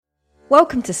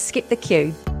Welcome to Skip the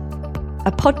Queue,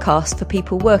 a podcast for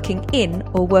people working in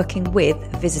or working with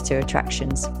visitor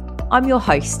attractions. I'm your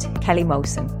host, Kelly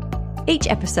Molson. Each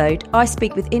episode, I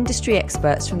speak with industry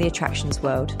experts from the attractions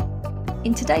world.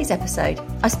 In today's episode,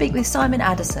 I speak with Simon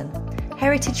Addison,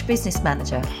 Heritage Business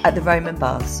Manager at the Roman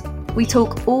Baths. We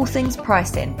talk all things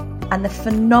pricing and the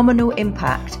phenomenal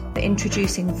impact that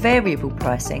introducing variable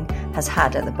pricing has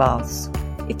had at the baths.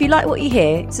 If you like what you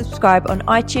hear, subscribe on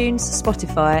iTunes,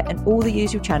 Spotify and all the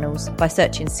usual channels by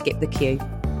searching Skip the Queue.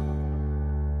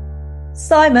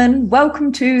 Simon,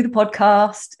 welcome to the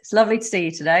podcast. It's lovely to see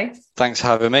you today. Thanks for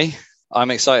having me.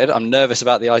 I'm excited. I'm nervous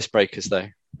about the icebreakers though.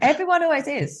 Everyone always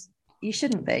is. You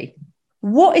shouldn't be.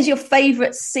 What is your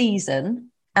favourite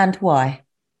season and why?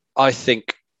 I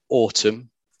think autumn.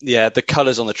 Yeah, the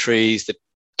colours on the trees, the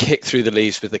kick through the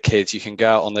leaves with the kids. You can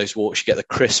go out on those walks. You get the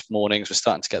crisp mornings. We're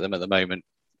starting to get them at the moment.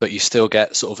 But you still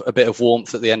get sort of a bit of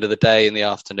warmth at the end of the day in the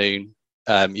afternoon.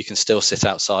 You can still sit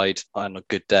outside on a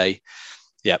good day.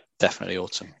 Yeah, definitely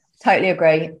autumn. Totally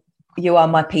agree. You are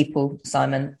my people,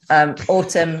 Simon.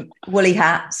 Autumn, woolly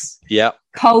hats. Yeah.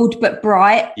 Cold but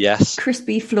bright. Yes.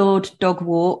 Crispy floored dog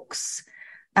walks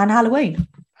and Halloween.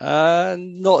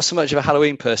 Not so much of a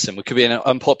Halloween person. We could be in an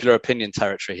unpopular opinion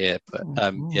territory here, but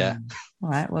yeah. All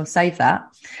right, we'll save that.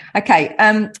 Okay.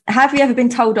 Have you ever been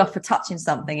told off for touching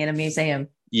something in a museum?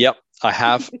 Yep, I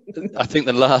have. I think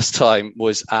the last time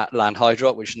was at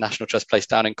Lanhydrock, which is National Trust Place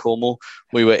down in Cornwall.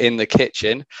 We were in the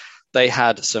kitchen. They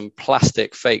had some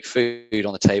plastic fake food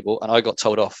on the table and I got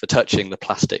told off for touching the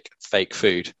plastic fake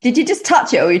food. Did you just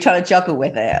touch it or were you trying to juggle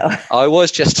with it? I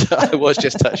was just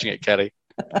touching it, Kelly.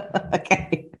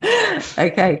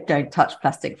 Okay, don't touch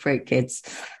plastic fruit, kids.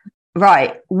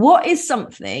 Right, what is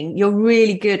something you're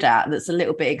really good at that's a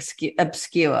little bit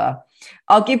obscure?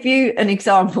 I'll give you an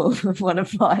example of one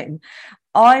of mine.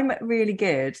 I'm really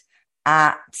good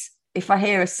at, if I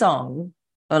hear a song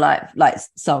or like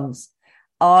songs,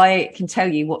 I can tell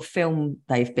you what film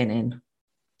they've been in.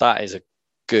 That is a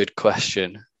good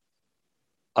question.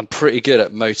 I'm pretty good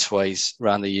at motorways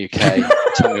around the UK.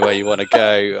 Tell me where you want to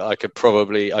go. I could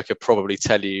probably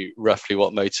tell you roughly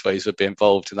what motorways would be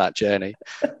involved in that journey.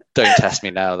 Don't test me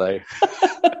now, though.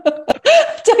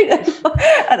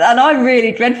 And I'm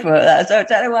really dreadful at that, so I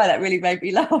don't know why that really made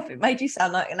me laugh. It made you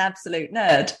sound like an absolute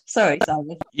nerd. Sorry,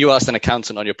 Simon. You asked an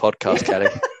accountant on your podcast, Kelly.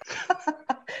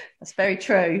 That's very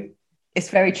true. It's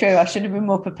very true. I should have been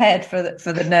more prepared for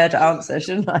the nerd answer,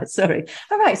 shouldn't I? Sorry.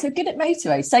 All right, so good at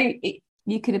motorways. So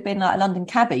you could have been like a London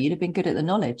cabbie. You'd have been good at the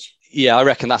knowledge. Yeah, I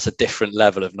reckon that's a different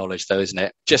level of knowledge, though, isn't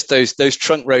it? Just those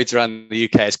trunk roads around the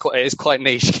UK is quite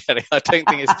niche, Kelly. I don't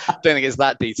think it's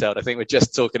that detailed. I think we're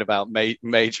just talking about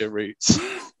major routes.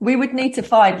 We would need to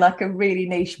find like a really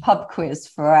niche pub quiz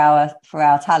for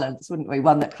our talents, wouldn't we?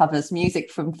 One that covers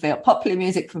music from popular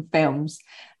music from films,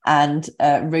 and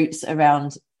routes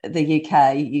around the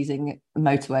UK using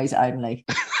motorways only.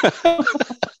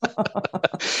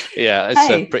 Yeah, it's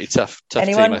a pretty tough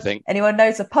team, I think. Anyone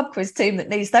knows a pub quiz team that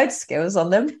needs those skills on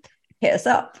them, hit us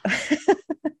up.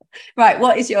 Right,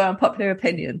 what is your unpopular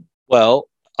opinion? Well,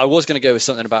 I was going to go with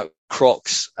something about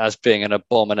Crocs as being an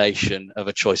abomination of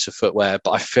a choice of footwear,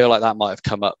 but I feel like that might have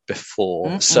come up before.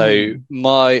 Mm-hmm. So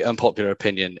my unpopular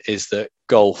opinion is that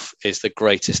golf is the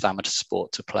greatest amateur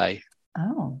sport to play.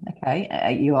 Oh,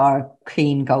 okay. You are a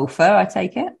keen golfer, I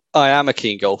take it? I am a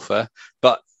keen golfer,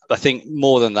 but I think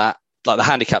more than that, like the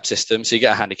handicap system. So you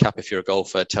get a handicap if you're a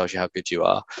golfer, it tells you how good you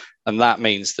are. And that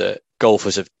means that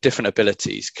golfers of different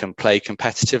abilities can play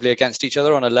competitively against each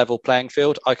other on a level playing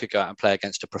field. I could go out and play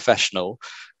against a professional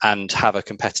and have a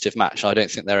competitive match. I don't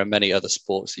think there are many other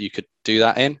sports that you could do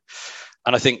that in.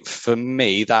 And I think for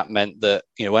me, that meant that,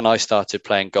 when I started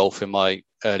playing golf in my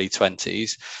early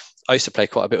 20s, I used to play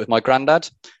quite a bit with my granddad,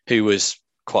 who was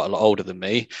quite a lot older than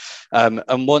me. And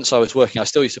once I was working, I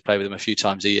still used to play with him a few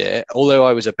times a year. Although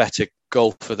I was a better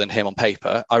golfer than him on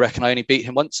paper, I reckon I only beat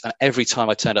him once. And every time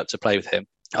I turned up to play with him,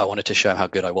 I wanted to show him how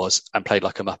good I was and played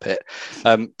like a muppet.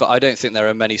 But I don't think there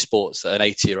are many sports that an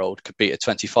 80-year-old could beat a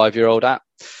 25-year-old at.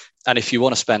 And if you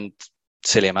want to spend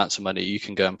silly amounts of money, you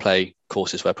can go and play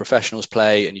courses where professionals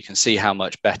play and you can see how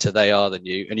much better they are than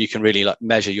you. And you can really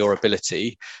measure your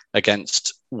ability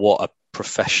against what a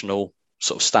professional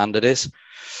sort of standard is.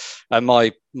 And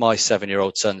my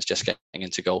 7-year-old son's just getting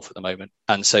into golf at the moment.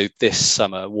 And so this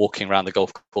summer, walking around the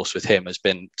golf course with him has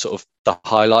been sort of the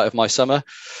highlight of my summer.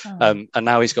 Oh. And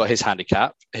now he's got his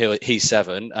handicap. He's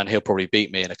 7 and he'll probably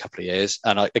beat me in a couple of years.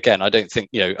 And I don't think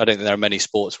there are many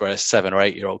sports where a 7 or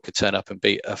 8-year-old could turn up and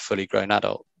beat a fully grown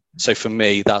adult. So for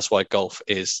me, that's why golf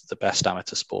is the best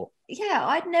amateur sport. Yeah,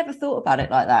 I'd never thought about it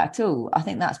like that at all. I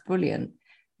think that's brilliant.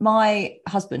 my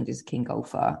husband is a keen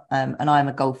golfer, and I'm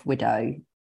a golf widow,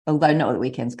 although not at the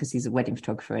weekends because he's a wedding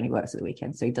photographer and he works at the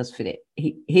weekend, so he does fit it.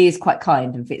 He is quite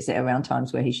kind and fits it around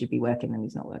times where he should be working and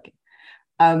he's not working.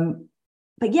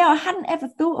 But yeah, I hadn't ever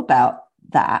thought about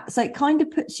that. So it kind of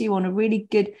puts you on a really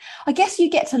good, I guess you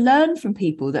get to learn from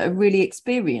people that are really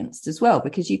experienced as well,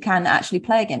 because you can actually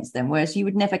play against them, whereas you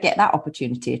would never get that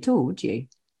opportunity at all, would you?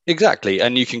 Exactly.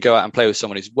 And you can go out and play with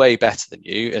someone who's way better than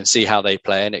you and see how they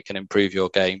play, and it can improve your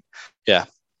game. Yeah.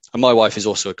 And my wife is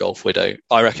also a golf widow.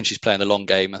 I reckon she's playing the long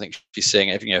game. I think she's seeing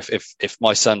it. If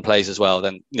my son plays as well,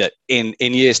 then in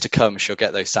years to come, she'll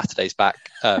get those Saturdays back.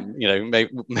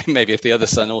 Maybe if the other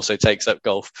son also takes up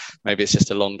golf, maybe it's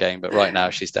just a long game. But right now,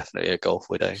 she's definitely a golf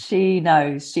widow. She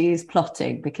knows. She's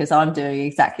plotting, because I'm doing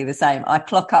exactly the same. I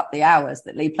clock up the hours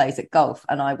that Lee plays at golf,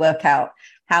 and I work out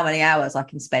how many hours I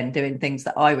can spend doing things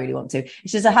that I really want to.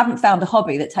 It's just I haven't found a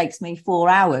hobby that takes me 4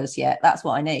 hours yet. That's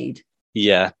what I need.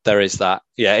 Yeah, there is that.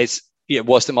 Yeah,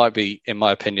 whilst it might be, in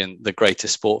my opinion, the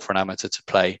greatest sport for an amateur to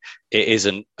play, it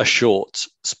isn't a short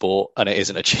sport and it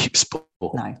isn't a cheap sport.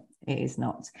 No, it is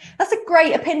not. That's a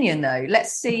great opinion, though.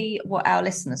 Let's see what our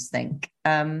listeners think.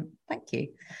 Thank you.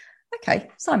 Okay,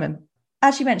 Simon,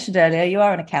 as you mentioned earlier, you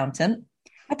are an accountant.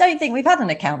 I don't think we've had an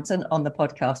accountant on the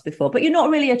podcast before, but you're not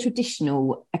really a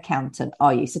traditional accountant,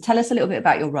 are you? So tell us a little bit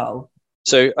about your role.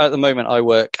 So at the moment, I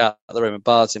work at the Roman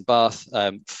Baths in Bath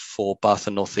for Bath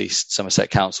and North East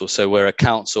Somerset Council. So we're a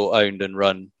council-owned and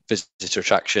run visitor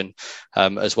attraction.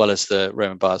 As well as the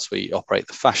Roman Baths, we operate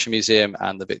the Fashion Museum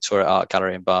and the Victoria Art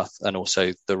Gallery in Bath, and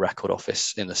also the Record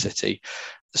Office in the city.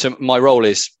 So my role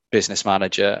is business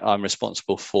manager. I'm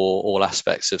responsible for all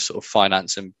aspects of sort of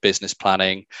finance and business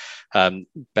planning,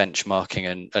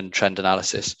 benchmarking and trend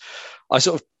analysis. I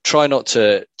sort of try not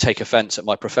to take offense at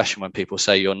my profession when people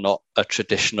say you're not a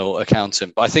traditional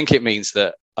accountant, but I think it means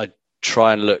that I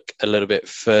try and look a little bit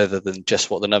further than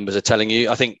just what the numbers are telling you.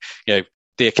 I think,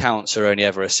 the accounts are only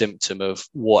ever a symptom of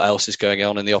what else is going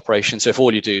on in the operation. So if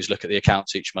all you do is look at the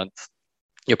accounts each month,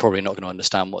 you're probably not going to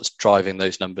understand what's driving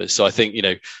those numbers. So I think,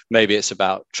 maybe it's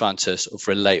about trying to sort of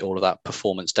relate all of that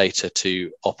performance data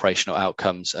to operational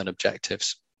outcomes and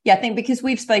objectives. Yeah, I think because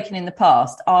we've spoken in the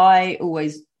past, I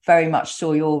always very much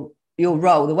saw your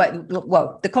role,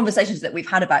 the conversations that we've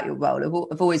had about your role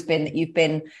have always been that you've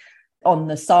been on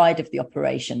the side of the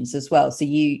operations as well. So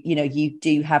you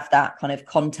do have that kind of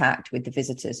contact with the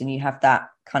visitors, and you have that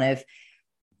kind of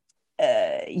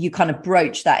you kind of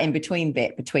broach that in between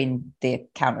bit between the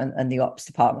accountant and the ops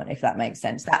department, if that makes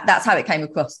sense. That's how it came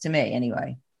across to me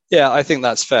anyway. Yeah, I think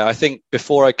that's fair. I think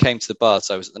before I came to the Baths,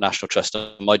 I was at the National Trust,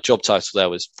 and my job title there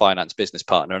was finance business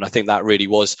partner. And I think that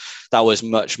was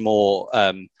much more,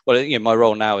 my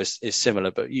role now is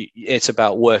similar, but it's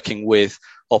about working with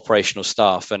operational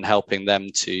staff and helping them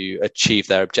to achieve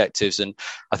their objectives. And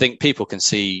I think people can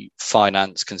see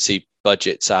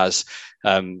budgets as,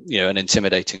 an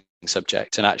intimidating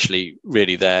subject, and actually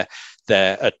really they're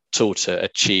a tool to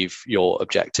achieve your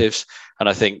objectives. And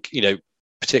I think,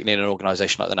 particularly in an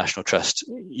organisation like the National Trust,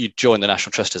 you join the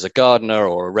National Trust as a gardener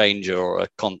or a ranger or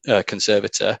a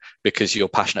conservator because you're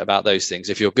passionate about those things.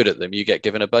 If you're good at them, you get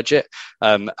given a budget.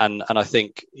 And I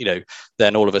think,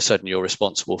 then all of a sudden you're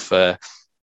responsible for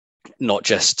not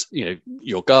just,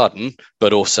 your garden,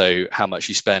 but also how much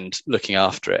you spend looking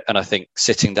after it. And I think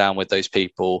sitting down with those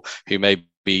people who maybe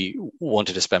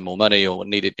wanted to spend more money or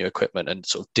needed new equipment and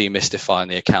sort of demystifying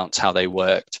the accounts, how they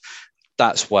worked,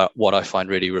 that's what I find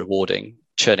really rewarding.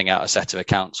 Churning out a set of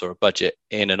accounts or a budget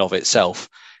in and of itself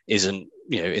isn't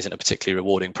a particularly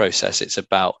rewarding process. It's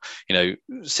about,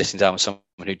 sitting down with someone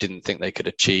who didn't think they could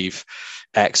achieve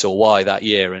X or Y that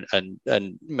year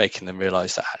and making them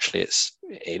realize that actually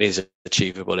it is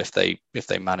achievable if they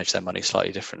manage their money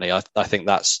slightly differently. I think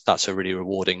that's a really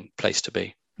rewarding place to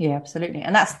be. Yeah, absolutely.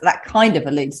 And that kind of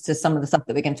alludes to some of the stuff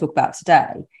that we're going to talk about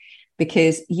today,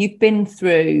 because you've been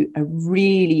through a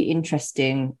really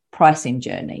interesting pricing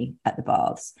journey at the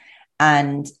Baths.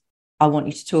 And I want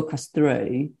you to talk us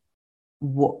through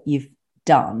what you've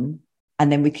done,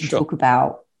 and then we can talk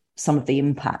about some of the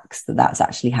impacts that that's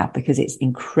actually had, because it's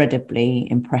incredibly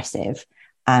impressive.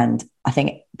 And I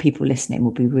think people listening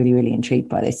will be really, really intrigued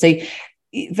by this. So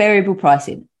variable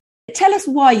pricing. Tell us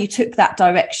why you took that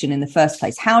direction in the first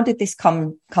place. How did this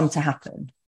come to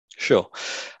happen? Sure.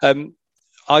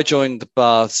 I joined the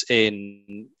Baths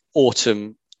in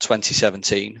autumn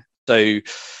 2017. So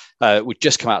we'd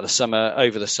just come out of the summer.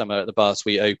 Over the summer at the Baths,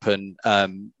 we open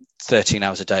 13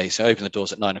 hours a day. So open the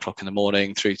doors at 9 o'clock in the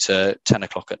morning through to 10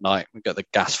 o'clock at night. We've got the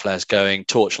gas flares going,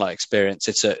 torchlight experience.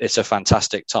 It's a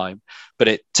fantastic time, but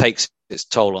it takes its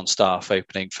toll on staff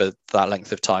opening for that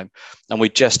length of time. And we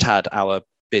just had our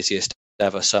busiest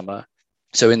ever summer.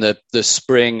 So in the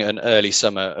spring and early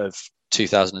summer of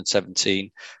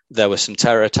 2017, there were some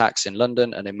terror attacks in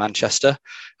London and in Manchester.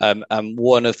 And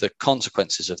one of the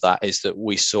consequences of that is that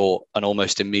we saw an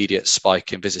almost immediate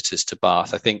spike in visitors to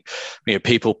Bath. I think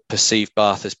people perceive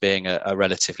Bath as being a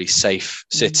relatively safe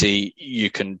city.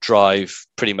 You can drive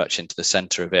pretty much into the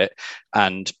centre of it,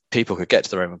 and people could get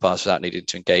to the Roman Baths without needing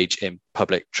to engage in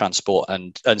public transport.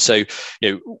 And so,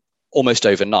 almost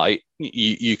overnight,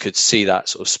 you could see that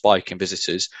sort of spike in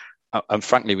visitors. And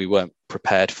frankly, we weren't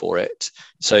prepared for it.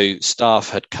 So staff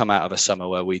had come out of a summer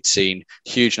where we'd seen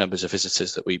huge numbers of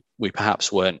visitors that we perhaps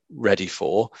weren't ready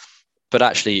for. But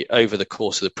actually, over the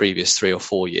course of the previous 3 or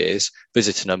 4 years,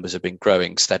 visitor numbers have been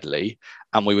growing steadily,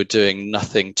 and we were doing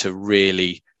nothing to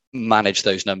really manage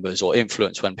those numbers or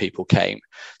influence when people came.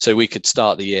 So we could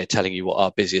start the year telling you what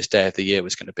our busiest day of the year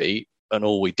was going to be, and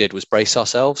all we did was brace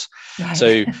ourselves.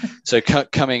 Right. So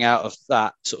coming out of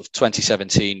that sort of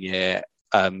 2017 year,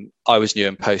 I was new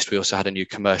in post. We also had a new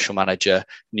commercial manager,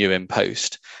 new in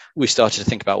post. We started to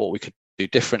think about what we could do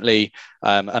differently.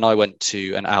 And I went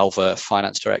to an Alva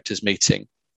finance directors meeting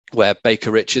where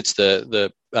Baker Richards,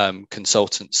 the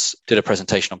consultants, did a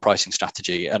presentation on pricing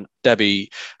strategy. And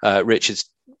Debbie Richards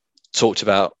talked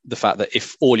about the fact that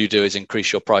if all you do is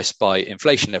increase your price by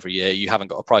inflation every year, you haven't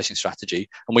got a pricing strategy.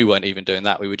 And we weren't even doing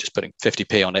that. We were just putting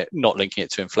 50p on it, not linking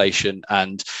it to inflation.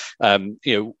 And,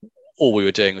 all we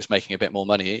were doing was making a bit more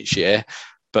money each year,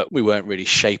 but we weren't really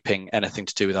shaping anything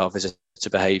to do with our visitor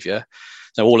behaviour.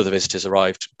 So all of the visitors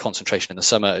arrived, concentration in the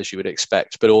summer, as you would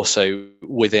expect, but also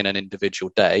within an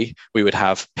individual day, we would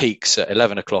have peaks at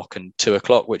 11 o'clock and 2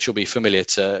 o'clock, which will be familiar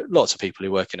to lots of people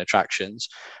who work in attractions.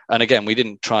 And again, we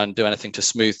didn't try and do anything to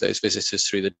smooth those visitors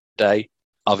through the day.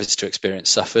 Our visitor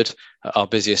experience suffered at our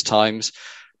busiest times.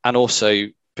 And also,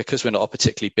 because we're not a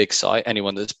particularly big site,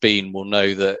 anyone that's been will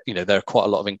know that there are quite a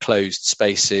lot of enclosed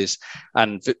spaces,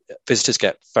 and visitors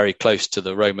get very close to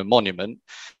the Roman monument.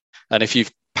 And if you're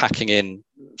packing in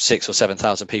 6,000 or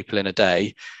 7,000 people in a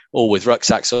day, all with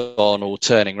rucksacks on, all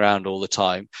turning around all the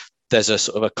time, there's a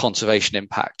sort of a conservation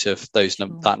impact of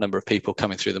that number of people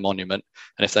coming through the monument.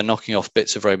 And if they're knocking off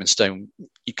bits of Roman stone,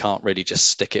 you can't really just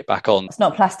stick it back on. It's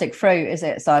not plastic fruit, is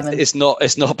it, Simon? It's not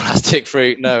plastic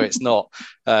fruit. No, it's not.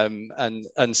 And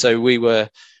so we were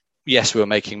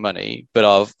making money,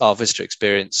 but our visitor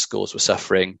experience scores were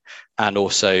suffering, and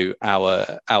also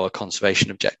our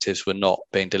conservation objectives were not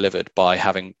being delivered by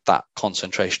having that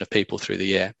concentration of people through the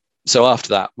year. So after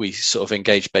that, we sort of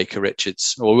engaged Baker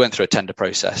Richards. Well, we went through a tender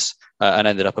process and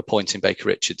ended up appointing Baker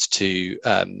Richards to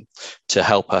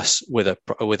help us with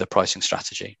a pricing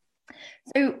strategy.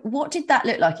 So what did that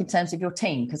look like in terms of your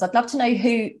team? Because I'd love to know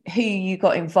who you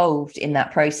got involved in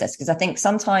that process, because I think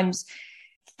sometimes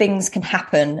things can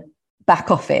happen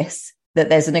back office, that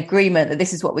there's an agreement that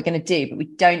this is what we're going to do, but we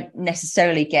don't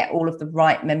necessarily get all of the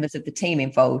right members of the team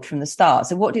involved from the start.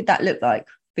 So what did that look like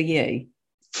for you?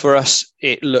 For us,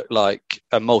 it looked like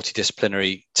a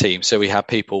multidisciplinary team. So we had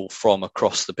people from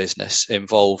across the business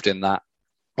involved in that.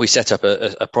 We set up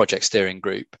a project steering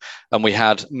group, and we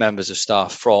had members of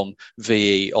staff from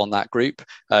VE on that group.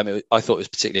 I thought it was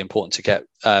particularly important to get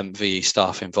VE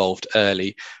staff involved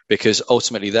early, because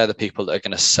ultimately they're the people that are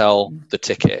going to sell the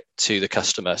ticket to the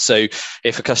customer. So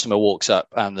if a customer walks up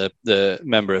and the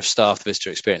member of staff, the visitor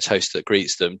experience host that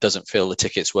greets them, doesn't feel the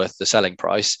ticket's worth the selling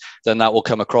price, then that will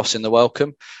come across in the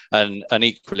welcome. And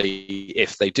equally,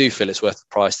 if they do feel it's worth the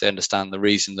price, they understand the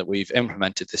reason that we've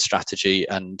implemented this strategy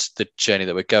and the journey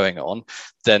that we're going on,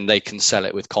 then they can sell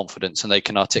it with confidence and they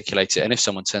can articulate it. And if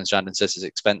someone turns around and says it's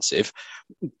expensive,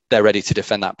 they're ready to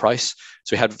defend that price.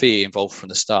 So we had VE involved from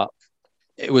the start.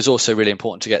 It was also really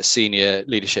important to get senior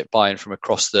leadership buy-in from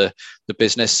across the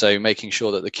business. So making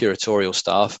sure that the curatorial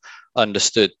staff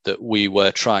understood that we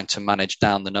were trying to manage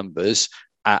down the numbers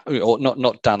or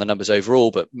not down the numbers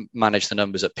overall, but manage the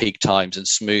numbers at peak times and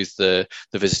smooth the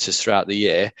visitors throughout the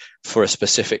year for a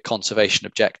specific conservation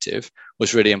objective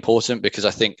was really important, because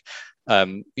I think,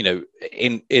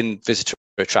 in visitor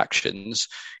attractions,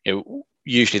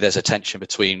 usually there's a tension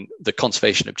between the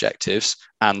conservation objectives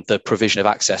and the provision of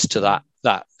access to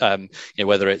that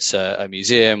whether it's a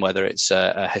museum, whether it's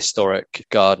a historic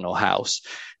garden or house.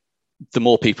 The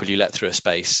more people you let through a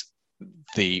space,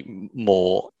 the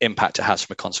more impact it has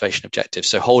from a conservation objective.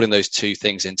 So holding those two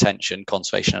things in tension,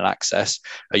 conservation and access,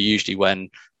 are usually when,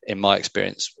 in my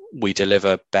experience, we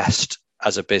deliver best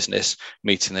as a business,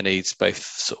 meeting the needs both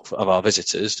sort of our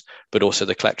visitors, but also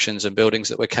the collections and buildings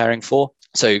that we're caring for.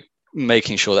 So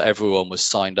making sure that everyone was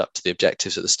signed up to the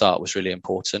objectives at the start was really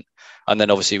important. And then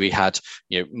obviously we had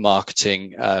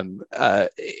marketing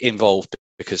involved,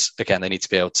 because again, they need to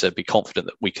be able to be confident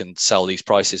that we can sell these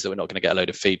prices, that we're not going to get a load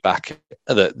of feedback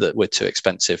that we're too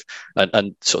expensive,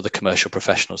 and sort of the commercial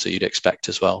professionals that you'd expect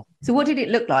as well. So what did it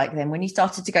look like then when you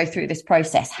started to go through this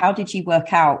process? How did you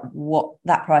work out what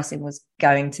that pricing was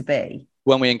going to be?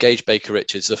 When we engaged Baker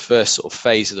Richards, the first sort of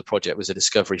phase of the project was a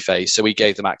discovery phase. So we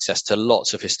gave them access to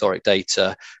lots of historic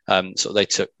data. So they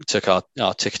took our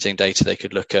ticketing data. They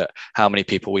could look at how many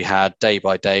people we had day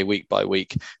by day, week by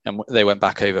week. And they went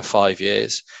back over 5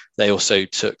 years. They also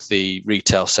took the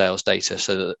retail sales data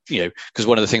so that, because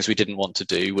one of the things we didn't want to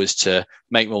do was to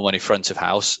make more money front of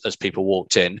house as people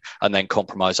walked in and then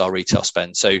compromise our retail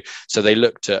spend. So they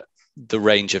looked at the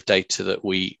range of data that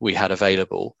we had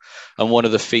available. And one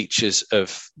of the features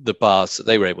of the baths that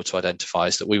they were able to identify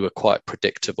is that we were quite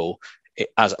predictable.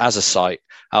 As a site,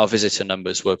 our visitor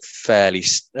numbers were fairly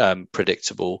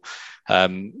predictable,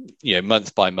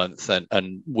 month by month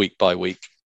and week by week.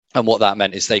 And what that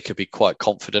meant is they could be quite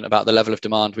confident about the level of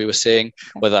demand we were seeing,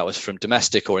 whether that was from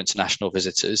domestic or international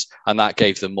visitors. And that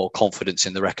gave them more confidence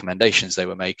in the recommendations they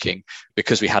were making.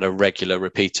 Because we had a regular,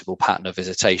 repeatable pattern of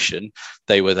visitation,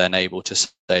 they were then able to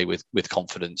say with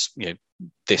confidence,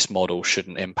 this model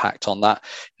shouldn't impact on that.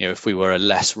 If we were a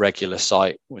less regular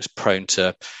site, was prone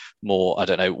to more,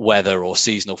 weather or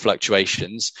seasonal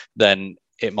fluctuations, then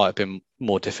it might have been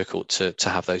more difficult to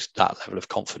have that level of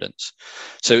confidence.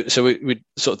 So we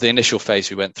sort of the initial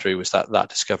phase we went through was that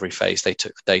discovery phase. They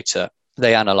took the data,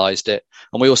 they analysed it,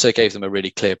 and we also gave them a really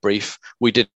clear brief.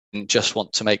 We didn't just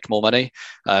want to make more money.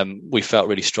 We felt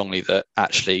really strongly that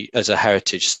actually, as a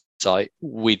heritage site,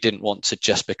 we didn't want to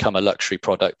just become a luxury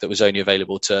product that was only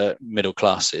available to middle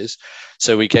classes.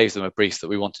 So we gave them a brief that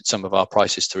we wanted some of our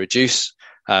prices to reduce.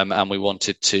 And we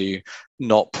wanted to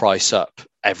not price up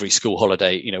every school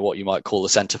holiday, what you might call the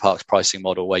Center Parcs pricing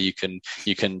model, where you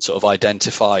can sort of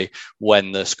identify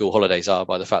when the school holidays are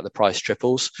by the fact the price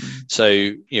triples.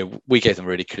 So, we gave them a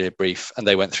really clear brief, and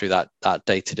they went through that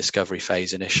data discovery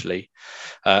phase initially,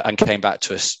 and came back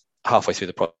to us halfway through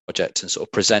the project and sort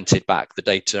of presented back the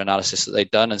data analysis that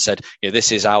they'd done and said,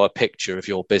 this is our picture of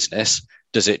your business.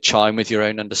 Does it chime with your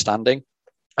own understanding?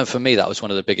 And for me, that was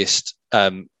one of the biggest,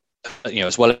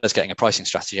 as well as getting a pricing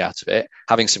strategy out of it,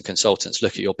 having some consultants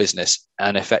look at your business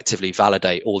and effectively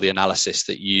validate all the analysis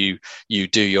that you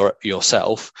do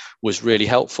yourself was really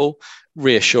helpful.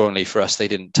 Reassuringly for us, they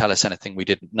didn't tell us anything we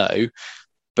didn't know,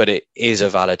 but it is a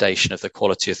validation of the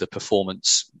quality of the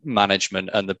performance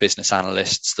management and the business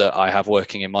analysts that I have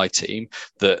working in my team,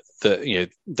 that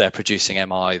they're producing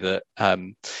MI that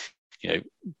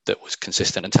that was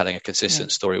consistent and telling a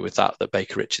consistent story with that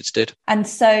Baker Richards did. And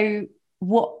so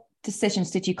what decisions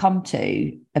did you come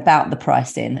to about the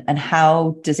pricing, and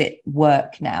how does it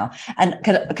work now? And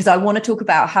because I want to talk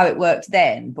about how it worked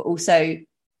then, but also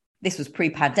this was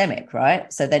pre-pandemic,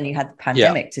 right? So then you had the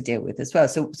pandemic to deal with as well.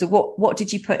 So what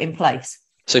did you put in place?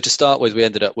 So to start with, we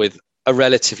ended up with a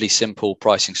relatively simple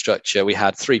pricing structure. We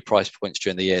had 3 price points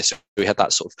during the year. So we had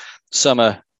that sort of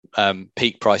summer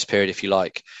peak price period, if you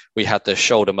like. We had the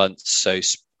shoulder months, so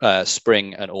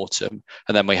spring and autumn,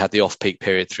 and then we had the off-peak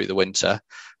period through the winter.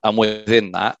 And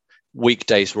within that,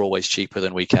 weekdays were always cheaper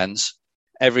than weekends.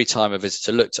 Every time a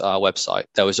visitor looked at our website,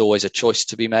 there was always a choice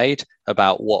to be made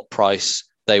about what price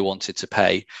they wanted to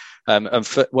pay. And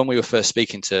when we were first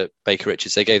speaking to Baker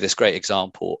Richards, they gave this great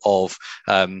example of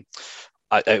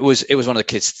it was one of the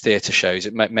kids' theatre shows.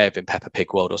 It may have been Peppa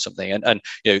Pig World or something, and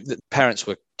the parents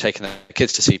were taking their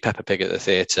kids to see Peppa Pig at the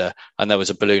theatre, and there was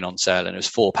a balloon on sale, and it was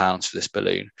 £4 for this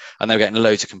balloon, and they were getting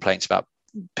loads of complaints about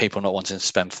people not wanting to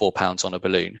spend £4 on a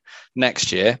balloon.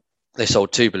 Next year, they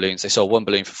sold 2 balloons. They sold 1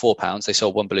 balloon for £4. They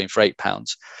sold 1 balloon for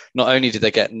 £8. Not only did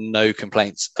they get no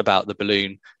complaints about the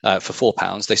balloon for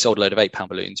 £4, they sold a load of £8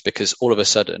 balloons, because all of a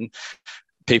sudden,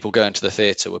 people going to the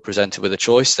theatre were presented with a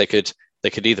choice. They could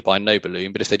either buy no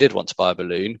balloon, but if they did want to buy a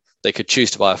balloon, they could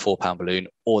choose to buy a £4 balloon,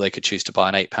 or they could choose to buy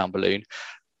an £8 balloon.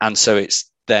 And so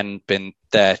it's then been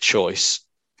their choice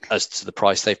as to the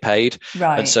price they've paid.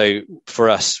 Right. And so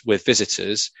for us with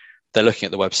visitors, they're looking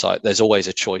at the website, there's always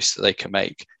a choice that they can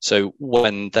make. So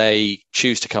when they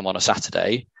choose to come on a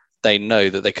Saturday, they know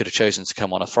that they could have chosen to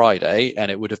come on a Friday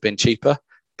and it would have been cheaper,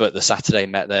 but the Saturday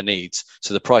met their needs.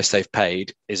 So the price they've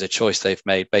paid is a choice they've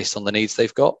made based on the needs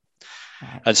they've got.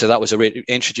 And so that was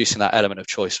introducing that element of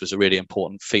choice was a really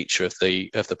important feature of the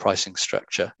pricing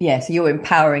structure. Yeah, so you're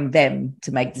empowering them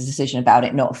to make the decision about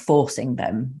it, not forcing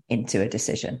them into a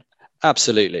decision.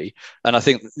 Absolutely. And I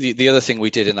think the other thing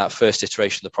we did in that first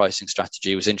iteration of the pricing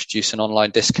strategy was introduce an online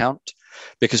discount,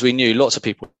 because we knew lots of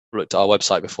people looked at our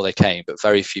website before they came, but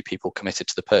very few people committed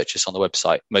to the purchase on the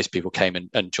website. Most people came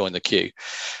and joined the queue.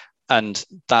 And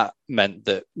that meant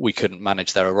that we couldn't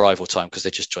manage their arrival time because they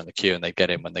just joined the queue and they'd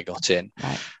get in when they got in.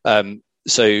 Right.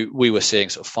 So we were seeing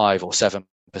sort of 5 or 7%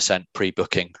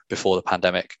 pre-booking before the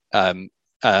pandemic,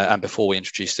 and before we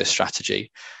introduced this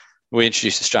strategy. We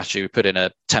introduced the strategy, we put in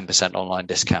a 10% online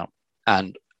discount,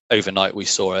 and overnight we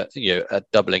saw a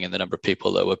doubling in the number of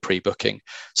people that were pre-booking.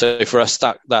 So for us,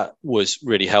 that was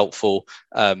really helpful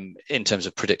in terms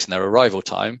of predicting their arrival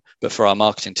time. But for our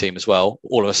marketing team as well,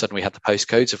 all of a sudden we had the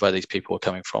postcodes of where these people were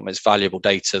coming from. It's valuable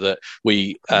data that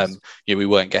we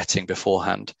weren't getting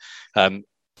beforehand.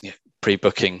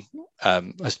 Pre-booking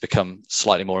has become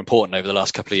slightly more important over the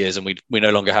last couple of years, and we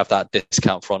no longer have that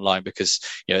discount for online because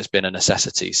it's been a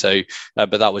necessity. So,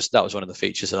 but that was one of the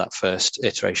features of that first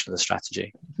iteration of the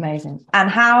strategy. Amazing.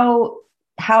 And how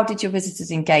did your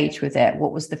visitors engage with it?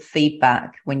 What was the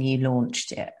feedback when you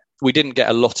launched it? We didn't get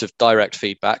a lot of direct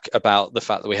feedback about the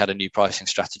fact that we had a new pricing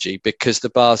strategy, because the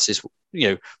Baths is,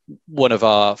 one of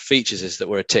our features is that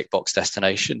we're a tick box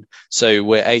destination. So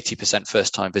we're 80%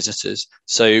 first time visitors.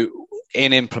 So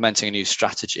in implementing a new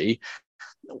strategy,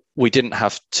 we didn't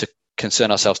have to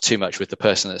concern ourselves too much with the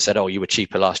person that said, oh, you were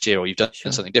cheaper last year, or you've done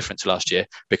something different to last year,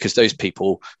 because those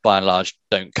people by and large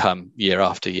don't come year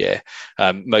after year.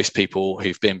 Most people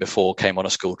who've been before came on a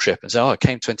school trip and said, oh, I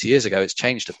came 20 years ago, it's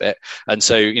changed a bit. And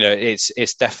so,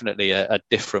 it's definitely a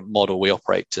different model we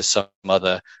operate to some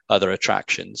other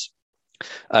attractions.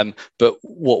 But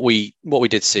what we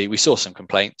did see, we saw some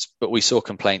complaints, but we saw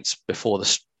complaints before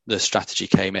the strategy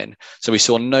came in. So we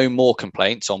saw no more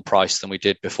complaints on price than we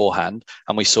did beforehand,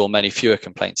 and we saw many fewer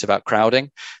complaints about crowding,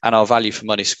 and our value for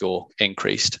money score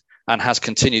increased and has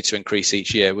continued to increase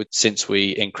each year since we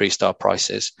increased our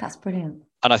prices. That's brilliant.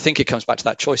 And I think it comes back to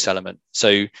that choice element.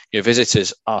 So your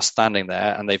visitors are standing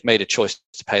there and they've made a choice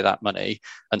to pay that money,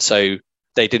 and so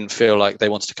they didn't feel like they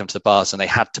wanted to come to the Baths and they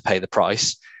had to pay the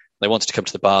price. They wanted to come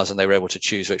to the Baths and they were able to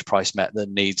choose which price met their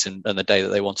needs and the day that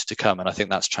they wanted to come. And I think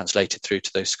that's translated through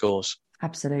to those scores.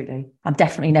 Absolutely. I'm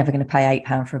definitely never going to pay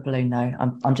 £8 for a balloon, though.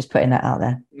 I'm just putting that out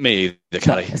there. Me either,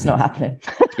 Kelly. It's not happening.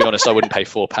 To be honest, I wouldn't pay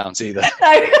 £4 either.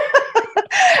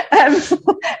 No.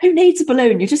 Who needs a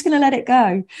balloon? You're just going to let it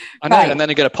go. I know, right. And then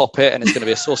you're going to pop it and it's going to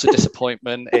be a source of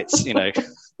disappointment. It's,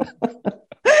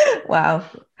 Wow,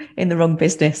 in the wrong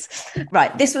business.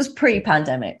 Right, this was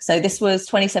pre-pandemic. So this was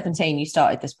 2017 you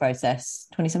started this process,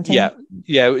 2017?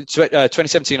 Yeah.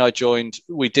 2017 I joined.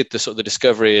 We did the sort of the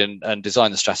discovery and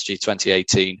designed the strategy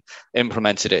 2018,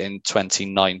 implemented it in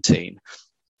 2019.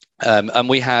 And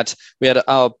we had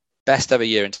our best ever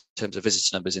year in terms of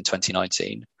visitor numbers in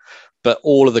 2019, but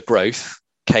all of the growth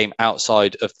came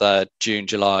outside of the June,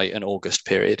 July and August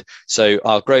period. So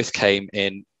our growth came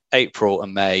in April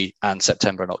and May and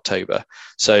September and October.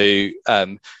 So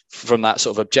from that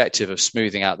sort of objective of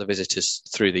smoothing out the visitors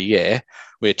through the year,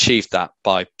 we achieved that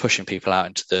by pushing people out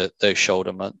into those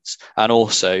shoulder months. And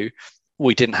also,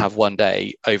 we didn't have one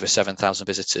day over 7,000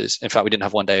 visitors. In fact, we didn't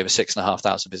have one day over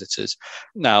 6,500 visitors.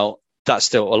 Now, that's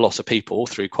still a lot of people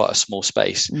through quite a small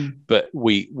space, but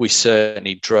we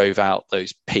certainly drove out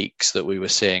those peaks that we were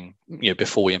seeing,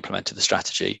 before we implemented the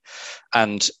strategy.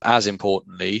 And as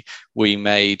importantly, we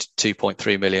made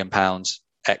 £2.3 million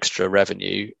extra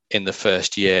revenue in the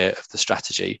first year of the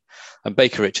strategy. And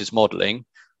Baker Richards modelling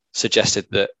suggested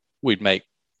that we'd make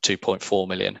 2.4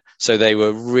 million. So they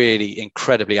were really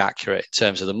incredibly accurate in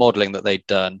terms of the modelling that they'd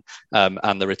done,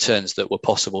 and the returns that were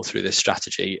possible through this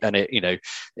strategy. And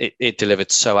it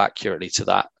delivered so accurately to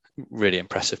that really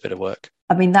impressive bit of work.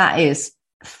 I mean, that is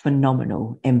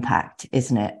phenomenal impact,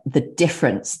 isn't it? The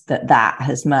difference that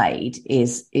has made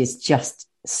is just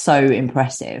so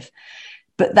impressive.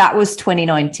 But that was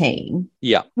 2019.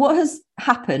 Yeah. What has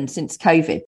happened since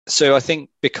COVID? So I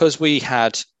think because we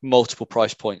had multiple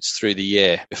price points through the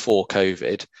year before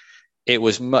COVID, it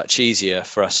was much easier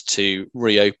for us to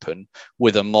reopen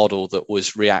with a model that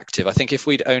was reactive. I think if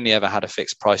we'd only ever had a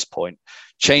fixed price point,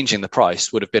 changing the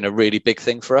price would have been a really big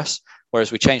thing for us,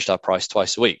 whereas we changed our price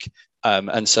twice a week.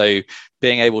 And so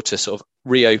being able to sort of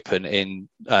reopen in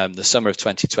the summer of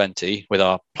 2020 with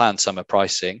our planned summer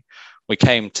pricing, we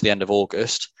came to the end of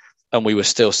August and we were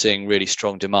still seeing really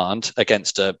strong demand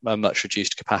against a much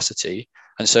reduced capacity.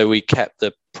 And so we kept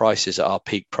the prices at our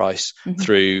peak price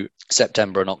through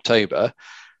September and October.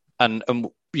 And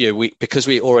because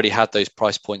we already had those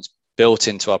price points built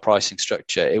into our pricing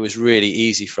structure, it was really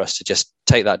easy for us to just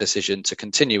take that decision to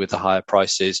continue with the higher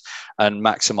prices and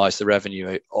maximize the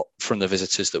revenue from the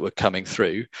visitors that were coming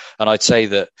through. And I'd say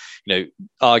that,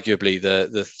 arguably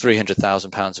the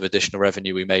 £300,000 of additional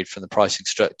revenue we made from the pricing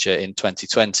structure in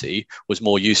 2020 was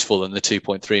more useful than the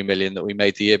 2.3 million that we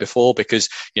made the year before, because,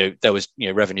 there was,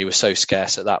 revenue was so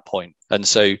scarce at that point. And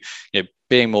so,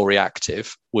 being more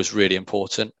reactive was really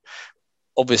important.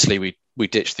 Obviously, we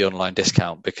ditched the online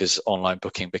discount because online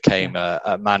booking became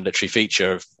a mandatory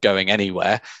feature of going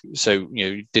anywhere. So,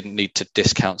 you didn't need to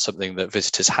discount something that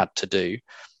visitors had to do.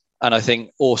 And I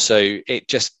think also it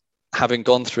just, having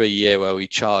gone through a year where we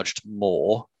charged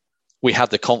more, we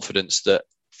had the confidence that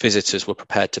visitors were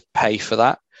prepared to pay for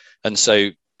that. And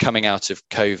so coming out of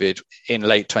COVID in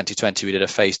late 2020, we did a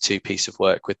phase 2 piece of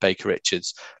work with Baker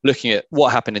Richards, looking at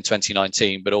what happened in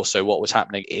 2019, but also what was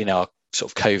happening in our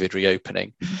sort of COVID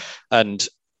reopening. Mm-hmm. And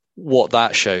what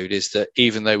that showed is that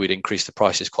even though we'd increased the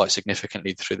prices quite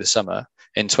significantly through the summer,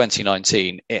 in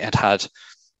 2019, it had had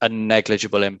a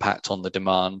negligible impact on the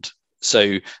demand.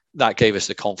 So that gave us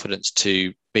the confidence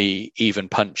to be even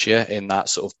punchier in that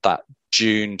sort of that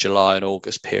June, July and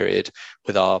August period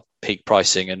with our peak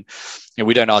pricing. And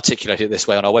we don't articulate it this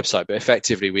way on our website, but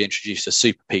effectively we introduced a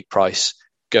super peak price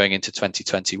going into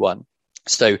 2021.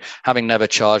 So having never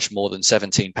charged more than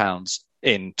 £17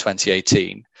 in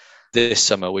 2018, this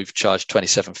summer we've charged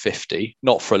 £27.50,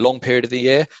 not for a long period of the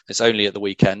year. It's only at the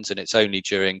weekends and it's only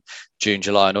during June,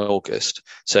 July and August.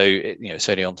 So it's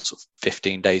only on sort of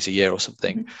 15 days a year or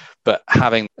something. Mm-hmm. But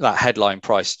having that headline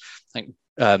price, I think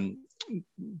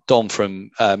Dom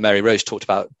from Mary Rose talked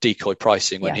about decoy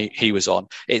pricing when he was on.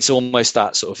 It's almost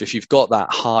that sort of, if you've got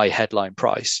that high headline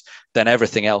price, then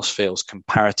everything else feels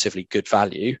comparatively good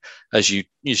value as you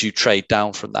trade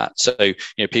down from that. So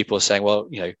people are saying, well,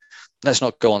 let's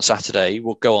not go on Saturday,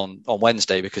 we'll go on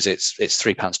Wednesday because it's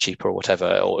 £3 cheaper or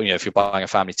whatever, or if you're buying a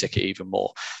family ticket, even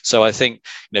more. So I think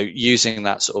using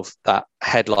that sort of that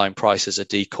headline price as a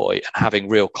decoy and having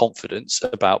real confidence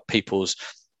about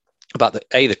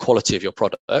the quality of your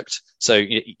product. So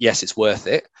yes, it's worth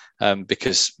it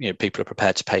because people are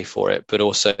prepared to pay for it. But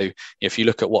also, if you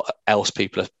look at what else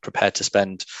people are prepared to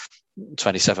spend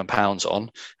 £27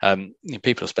 on,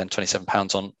 people spend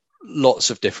 £27 on lots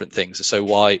of different things. So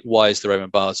why is the Roman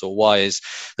Baths, or why is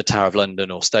the Tower of London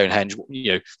or Stonehenge?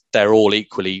 They're all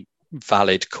equally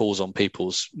valid calls on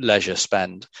people's leisure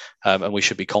spend, and we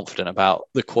should be confident about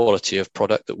the quality of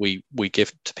product that we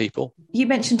give to people. You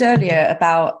mentioned earlier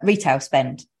about retail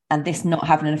spend and this not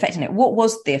having an effect on it. What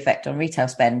was the effect on retail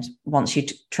spend once you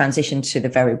transitioned to the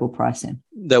variable pricing?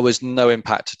 There was no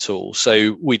impact at all.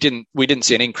 So we didn't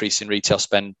see an increase in retail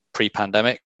spend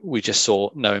pre-pandemic. We just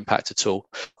saw no impact at all.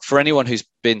 For anyone who's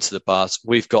been to the Baths,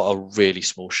 we've got a really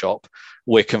small shop.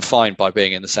 We're confined by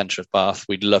being in the centre of Bath.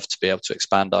 We'd love to be able to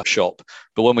expand our shop.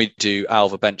 But when we do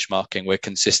Alva benchmarking, we're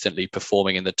consistently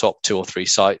performing in the top 2 or 3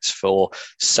 sites for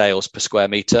sales per square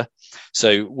metre.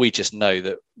 So we just know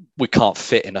that we can't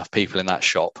fit enough people in that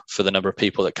shop for the number of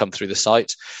people that come through the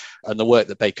site. And the work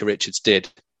that Baker Richards did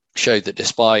showed that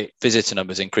despite visitor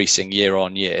numbers increasing year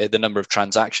on year, the number of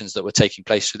transactions that were taking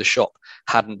place through the shop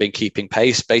hadn't been keeping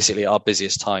pace. Basically, at our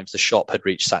busiest times, the shop had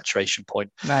reached saturation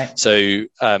point. Right. So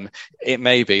it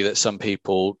may be that some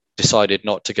people decided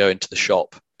not to go into the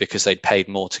shop because they'd paid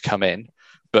more to come in.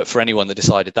 But for anyone that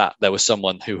decided that, there was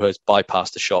someone who has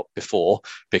bypassed the shop before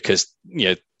because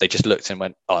they just looked and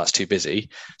went, oh, that's too busy.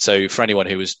 So for anyone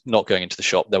who was not going into the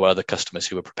shop, there were other customers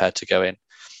who were prepared to go in.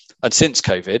 And since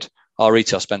COVID, our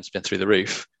retail spend's been through the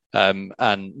roof. And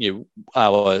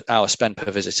our spend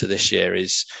per visitor this year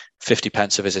is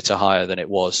 50p a visitor higher than it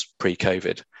was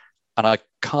pre-COVID. And I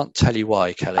can't tell you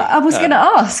why, Kelly. I was going to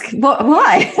ask,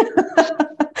 why?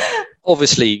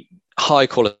 Obviously, high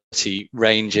quality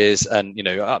ranges, and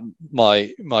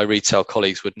my retail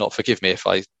colleagues would not forgive me if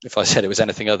I said it was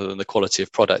anything other than the quality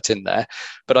of product in there.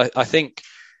 But I think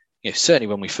certainly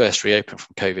when we first reopened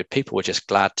from COVID, people were just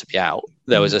glad to be out.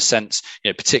 There was a sense,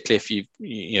 particularly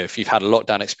if you've had a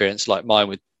lockdown experience like mine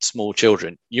with small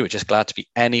children, you were just glad to be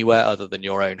anywhere other than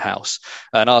your own house.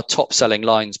 And our top selling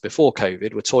lines before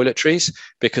COVID were toiletries,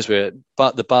 because we're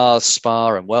the baths,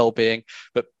 spa and wellbeing,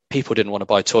 but people didn't want to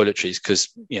buy toiletries because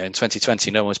in 2020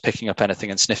 no one was picking up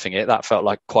anything and sniffing it. That felt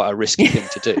like quite a risky thing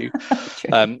to do.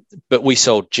 But we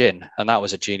sold gin, and that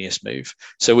was a genius move.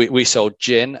 So we sold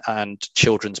gin and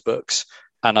children's books.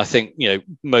 And I think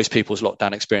most people's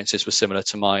lockdown experiences were similar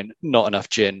to mine. Not enough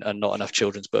gin and not enough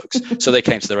children's books. So they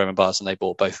came to the Roman Baths and they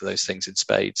bought both of those things in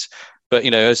spades. But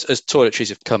as toiletries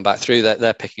have come back through,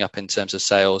 they're picking up in terms of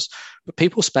sales. But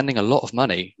people spending a lot of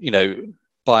money,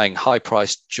 buying high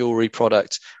priced jewelry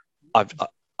products.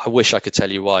 I wish I could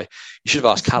tell you why. You should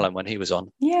have asked Callum when he was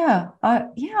on. Yeah,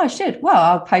 I should. Well,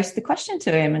 I'll post the question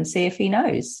to him and see if he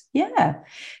knows. Yeah,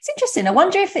 it's interesting. I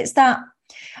wonder if it's that.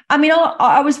 I mean,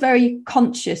 I was very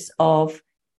conscious of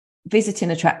visiting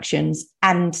attractions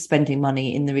and spending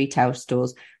money in the retail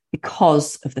stores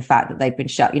because of the fact that they've been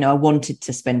shut. I wanted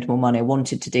to spend more money. I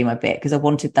wanted to do my bit because I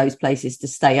wanted those places to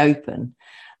stay open.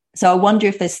 So I wonder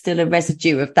if there's still a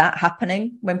residue of that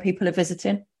happening when people are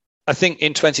visiting. I think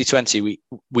in 2020,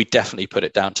 we definitely put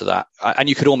it down to that. And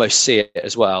you could almost see it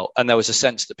as well. And there was a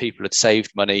sense that people had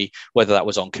saved money, whether that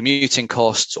was on commuting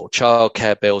costs or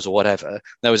childcare bills or whatever.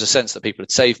 There was a sense that people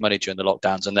had saved money during the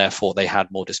lockdowns and therefore they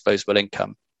had more disposable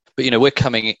income. But, we're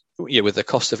coming with the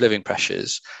cost of living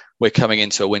pressures, we're coming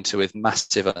into a winter with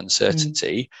massive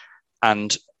uncertainty.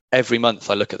 And every month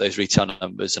I look at those retail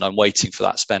numbers and I'm waiting for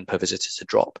that spend per visitor to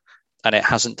drop. And it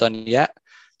hasn't done yet.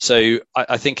 So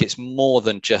I think it's more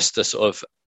than just a sort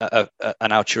of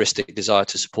an altruistic desire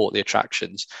to support the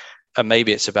attractions. And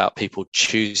maybe it's about people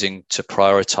choosing to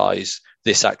prioritize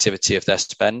this activity of their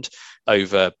spend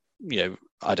over,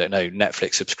 I don't know,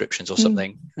 Netflix subscriptions or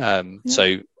something.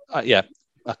 So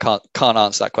I can't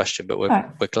answer that question, but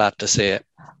we're glad to see it.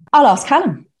 I'll ask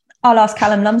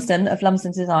Callum Lumsden of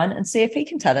Lumsden Design and see if he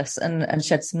can tell us and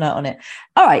shed some light on it.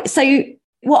 All right. So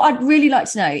what I'd really like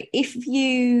to know, if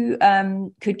you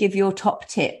could give your top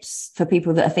tips for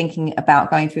people that are thinking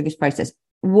about going through this process,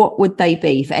 what would they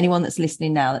be for anyone that's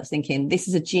listening now that's thinking, this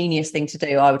is a genius thing to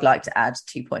do, I would like to add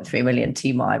 2.3 million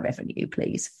to my revenue,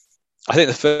 please? I think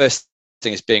the first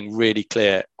thing is being really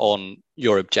clear on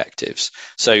your objectives.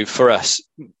 So for us,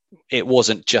 it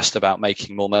wasn't just about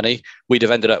making more money. We'd have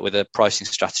ended up with a pricing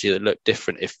strategy that looked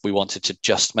different if we wanted to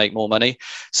just make more money.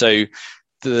 So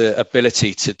the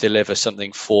ability to deliver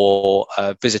something for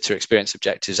visitor experience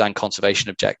objectives and conservation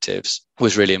objectives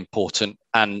was really important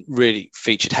and really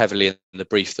featured heavily in the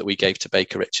brief that we gave to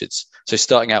Baker Richards. So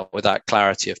starting out with that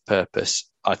clarity of purpose,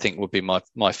 I think would be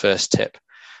my first tip.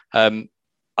 I'd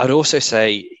also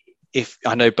say, if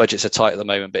I know budgets are tight at the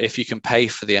moment, but if you can pay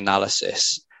for the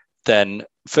analysis, then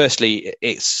firstly,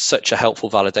 it's such a helpful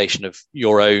validation of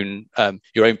your own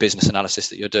business analysis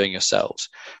that you're doing yourselves.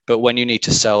 But when you need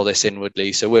to sell this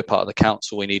inwardly, so we're part of the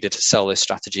council, we needed to sell this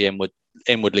strategy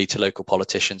inwardly to local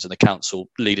politicians and the council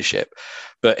leadership.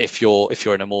 But if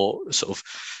you're in a more sort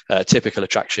of typical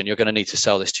attraction, you're going to need to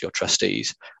sell this to your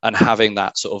trustees, and having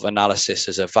that sort of analysis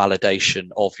as a validation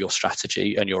of your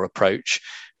strategy and your approach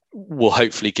will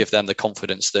hopefully give them the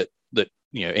confidence that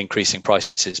increasing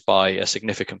prices by a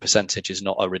significant percentage is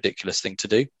not a ridiculous thing to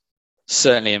do.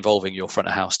 Certainly involving your front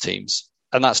of house teams.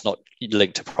 And that's not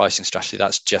linked to pricing strategy.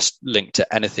 That's just linked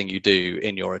to anything you do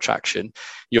in your attraction.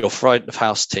 Your front of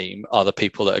house team are the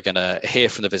people that are going to hear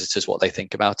from the visitors what they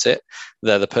think about it.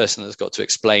 They're the person that's got to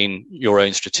explain your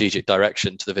own strategic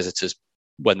direction to the visitors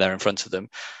when they're in front of them.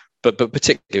 But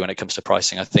particularly when it comes to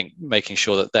pricing, I think making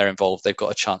sure that they're involved, they've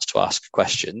got a chance to ask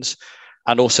questions.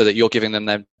 And also that you're giving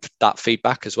them that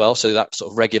feedback as well. So that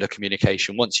sort of regular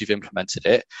communication, once you've implemented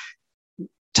it,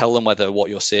 tell them whether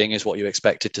what you're seeing is what you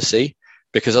expected to see.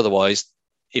 Because otherwise,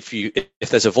 if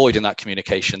there's a void in that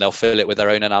communication, they'll fill it with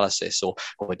their own analysis, or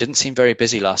it didn't seem very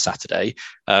busy last Saturday.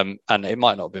 And it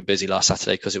might not have been busy last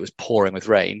Saturday because it was pouring with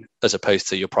rain, as opposed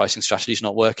to your pricing strategy is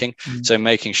not working. So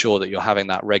making sure that you're having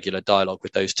that regular dialogue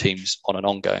with those teams on an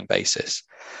ongoing basis.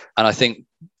 And I think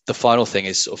the final thing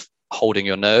is sort of holding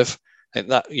your nerve. I think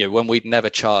that, when we'd never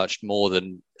charged more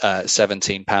than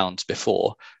 £17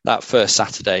 before, that first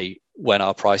Saturday when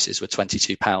our prices were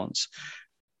 £22,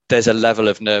 there's a level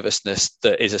of nervousness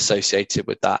that is associated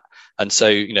with that. And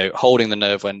so, holding the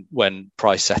nerve when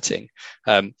price setting,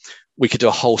 we could do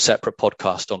a whole separate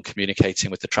podcast on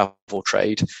communicating with the travel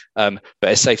trade. But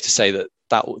it's safe to say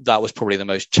that was probably the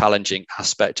most challenging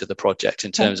aspect of the project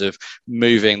in terms of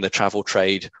moving the travel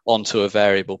trade onto a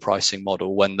variable pricing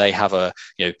model when they have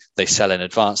they sell in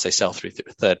advance, they sell through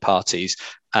third parties.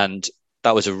 And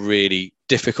that was a really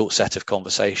difficult set of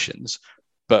conversations,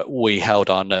 but we held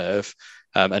our nerve.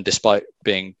 And despite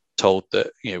being told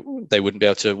that, they wouldn't be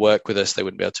able to work with us, they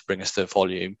wouldn't be able to bring us the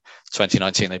volume,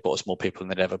 2019, they bought us more people than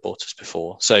they'd ever bought us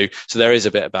before. So there is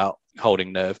a bit about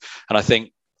holding nerve. And I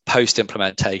think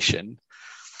post-implementation,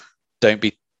 don't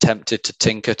be tempted to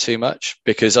tinker too much,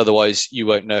 because otherwise you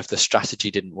won't know if the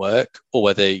strategy didn't work or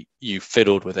whether you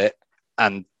fiddled with it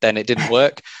and then it didn't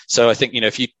work. So I think,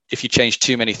 if you change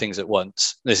too many things at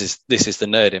once, this is the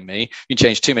nerd in me. You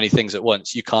change too many things at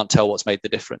once, you can't tell what's made the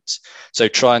difference. So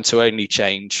trying to only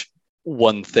change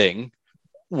one thing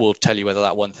will tell you whether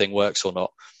that one thing works or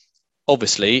not.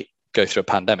 Obviously, go through a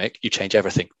pandemic, you change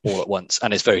everything all at once,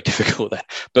 and it's very difficult then.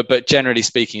 But generally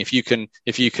speaking, if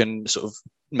you can sort of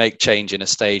make change in a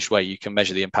stage where you can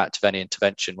measure the impact of any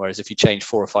intervention, whereas if you change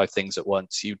 4 or 5 things at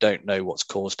once, you don't know what's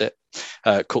caused it,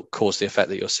 caused the effect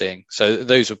that you're seeing. So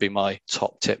those would be my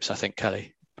top tips, I think,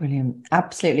 Kelly. Brilliant.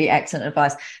 Absolutely excellent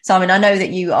advice. Simon, I know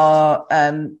that you are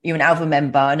you're an Alva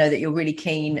member. I know that you're really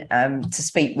keen to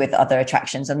speak with other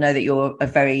attractions. I know that you're a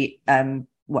very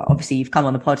well, obviously you've come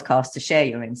on the podcast to share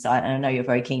your insight, and I know you're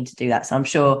very keen to do that. So I'm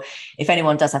sure if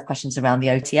anyone does have questions around the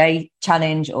OTA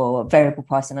challenge or variable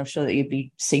pricing, I'm sure that you'd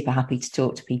be super happy to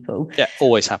talk to people. Yeah,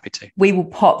 always happy to. We will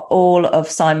pop all of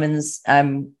Simon's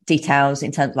details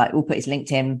in terms of, like, we'll put his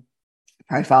LinkedIn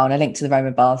profile and a link to the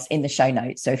Roman Baths in the show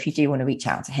notes. So if you do want to reach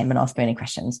out to him and ask me any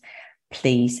questions,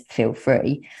 please feel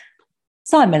free.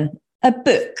 Simon, a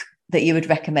book that you would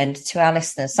recommend to our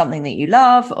listeners, something that you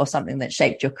love or something that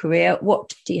shaped your career.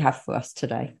 What do you have for us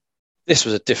today? This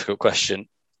was a difficult question.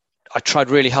 I tried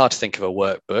really hard to think of a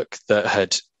workbook that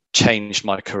had changed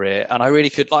my career, and I really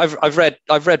could. I've read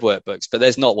workbooks, but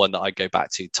there's not one that I go back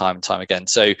to time and time again.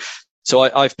 So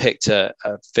I've picked a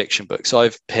fiction book. So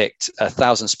I've picked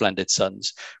 1,000 Splendid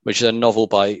Suns, which is a novel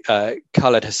by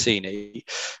Khaled Hosseini,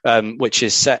 which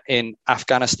is set in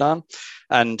Afghanistan.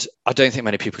 And I don't think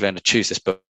many people are going to choose this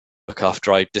book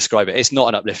after I describe it. It's not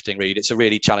an uplifting read. It's a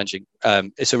really challenging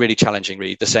read.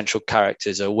 The central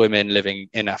characters are women living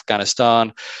in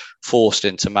Afghanistan, forced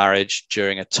into marriage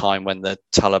during a time when the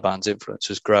Taliban's influence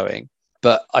was growing.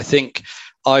 But I think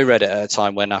I read it at a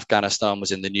time when Afghanistan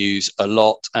was in the news a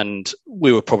lot, and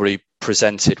we were probably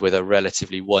presented with a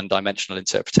relatively one-dimensional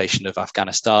interpretation of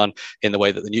Afghanistan in the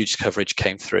way that the news coverage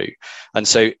came through. And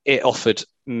so it offered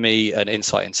me an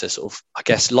insight into sort of, I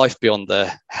guess, life beyond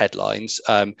the headlines.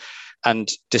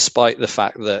 And despite the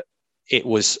fact that it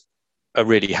was a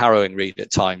really harrowing read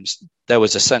at times, there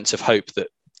was a sense of hope that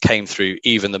came through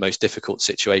even the most difficult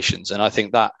situations. And I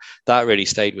think that really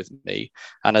stayed with me.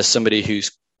 And as somebody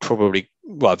who's probably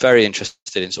very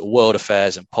interested in sort of world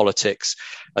affairs and politics,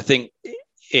 I think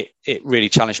it really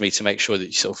challenged me to make sure that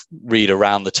you sort of read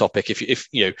around the topic. If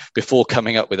you know, before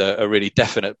coming up with a really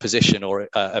definite position or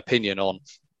opinion on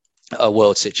a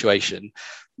world situation,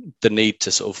 the need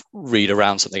to sort of read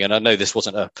around something. And I know this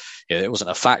wasn't a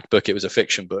fact book, it was a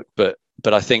fiction book, but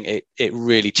I think it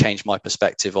really changed my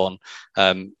perspective on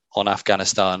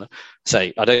Afghanistan.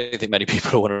 I don't think many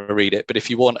people want to read it, but if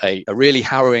you want a really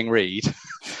harrowing read,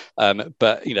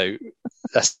 but you know,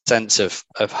 a sense of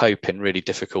hope in really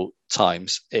difficult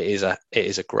times, it is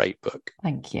a great book.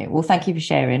 Thank you. Well, thank you for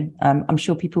sharing. I'm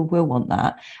sure people will want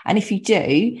that. And if you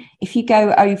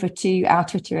go over to our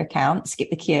Twitter account, Skip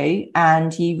the Queue,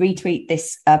 and you retweet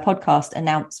this podcast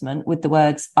announcement with the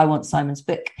words, "I want Simon's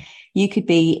book," you could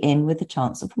be in with the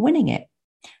chance of winning it.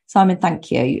 Simon, thank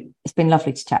you. It's been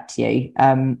lovely to chat to you.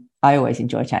 I always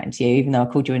enjoy chatting to you, even though I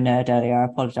called you a nerd earlier. I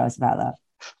apologise about that.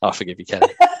 I'll forgive you,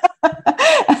 Kelly.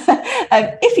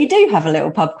 If you do have a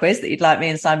little pub quiz that you'd like me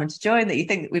and Simon to join that you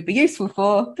think that would be useful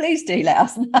for, please do let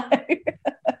us know.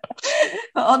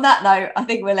 But on that note, I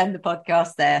think we'll end the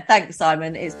podcast there. Thanks,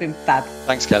 Simon. It's been fab.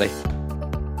 Thanks, Kelly.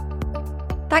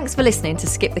 Thanks for listening to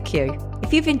Skip the Queue.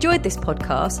 If you've enjoyed this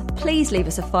podcast, please leave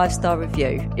us a 5-star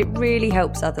review. It really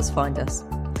helps others find us.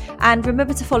 And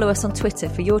remember to follow us on Twitter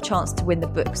for your chance to win the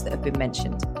books that have been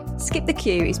mentioned. Skip the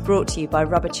Queue is brought to you by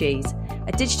Rubber Cheese,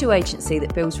 a digital agency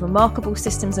that builds remarkable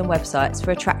systems and websites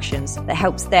for attractions that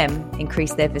helps them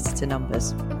increase their visitor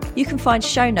numbers. You can find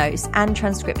show notes and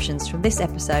transcriptions from this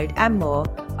episode and more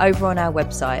over on our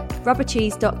website,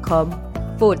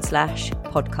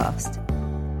 rubbercheese.com/podcast.